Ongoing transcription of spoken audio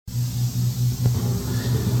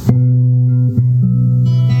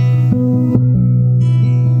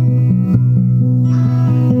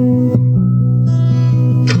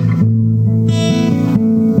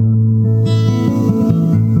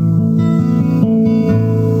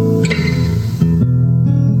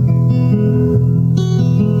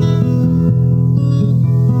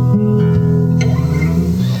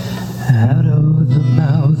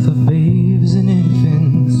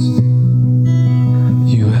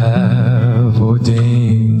have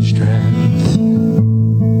ordained strength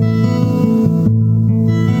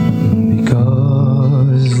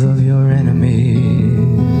because of your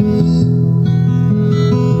enemies,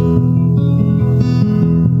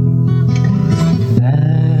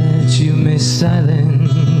 that you may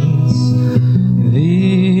silence the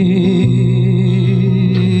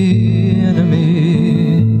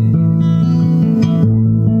enemy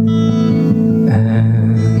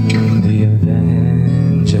and the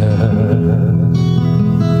avenger.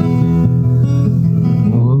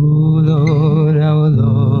 Oh Lord, our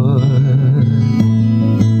Lord,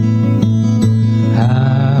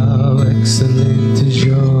 how excellent is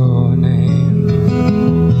your name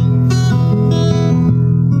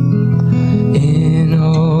in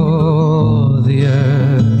all the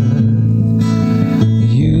earth.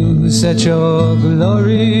 You set your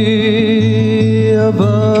glory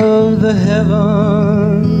above the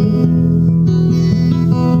heavens.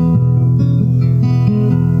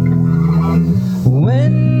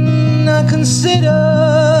 When I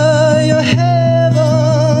consider your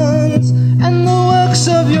heavens and the works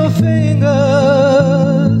of your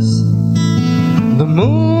fingers, the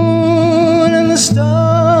moon and the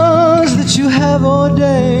stars that you have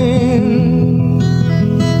ordained,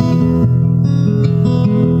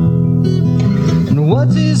 and what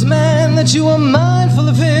is man that you are mindful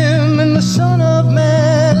of him, and the Son of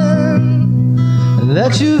Man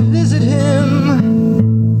that you visit him?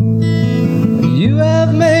 You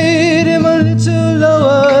have made him a little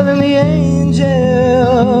lower than the angels.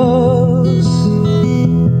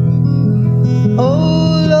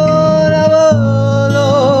 Oh Lord, our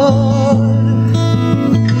Lord,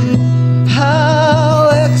 how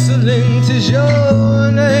excellent is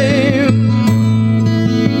your name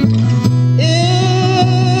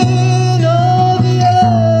in all the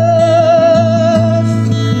earth.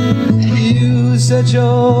 You set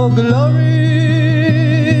your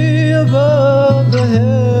glory above the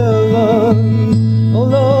heavens. Oh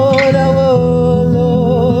Lord, our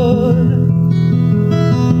Lord,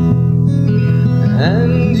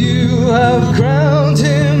 and you have crowned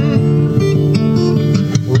him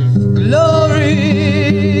with glory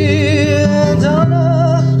and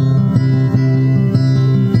honor.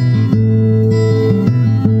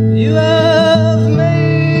 You have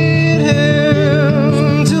made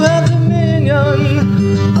him to have dominion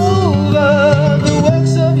over the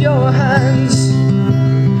works of your hands,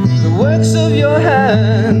 the works of your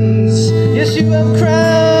hands. Yes, you have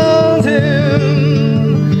crowned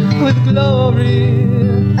him with glory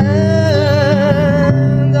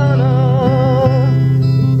and honor.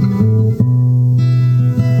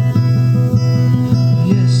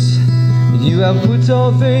 Yes, you have put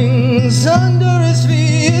all things under his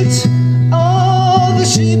feet, all the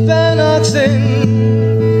sheep and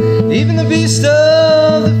oxen, even the beasts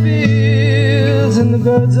of the fields and the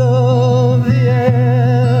birds of the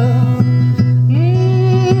air,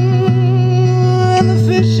 and the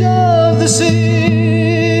fish of the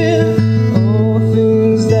sea, all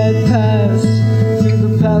things that pass through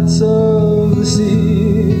the paths of the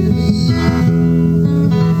seas.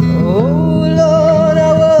 Oh Lord,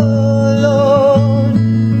 our Lord,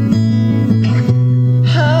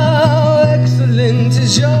 how excellent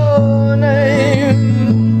is your name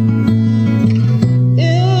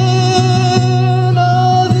in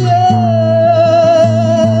all the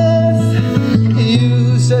earth.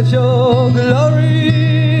 You set your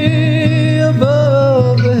glory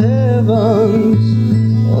above the heavens.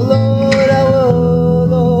 Oh Lord, our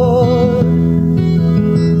Lord,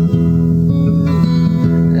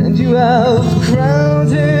 and you have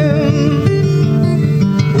crowned him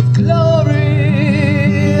with glory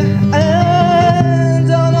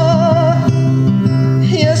and honor.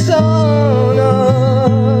 Yes, honor.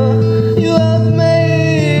 You have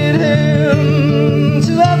made him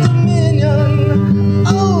to have dominion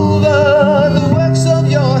over the works of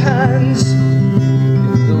your hands,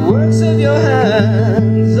 the works of your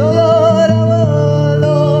hands. Oh Lord, our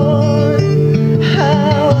Lord,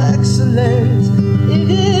 how excellent it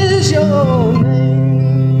is your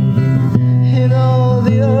name in all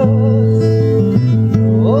the earth.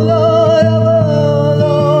 Oh Lord, our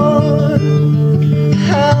Lord,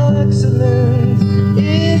 how excellent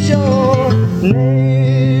is your name.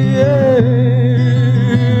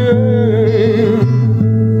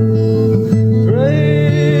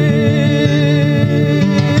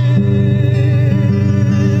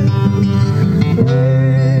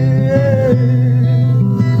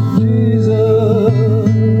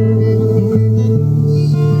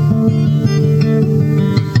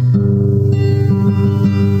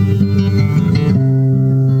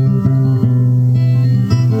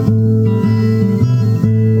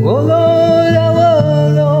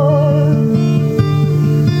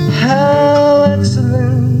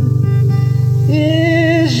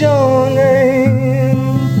 John.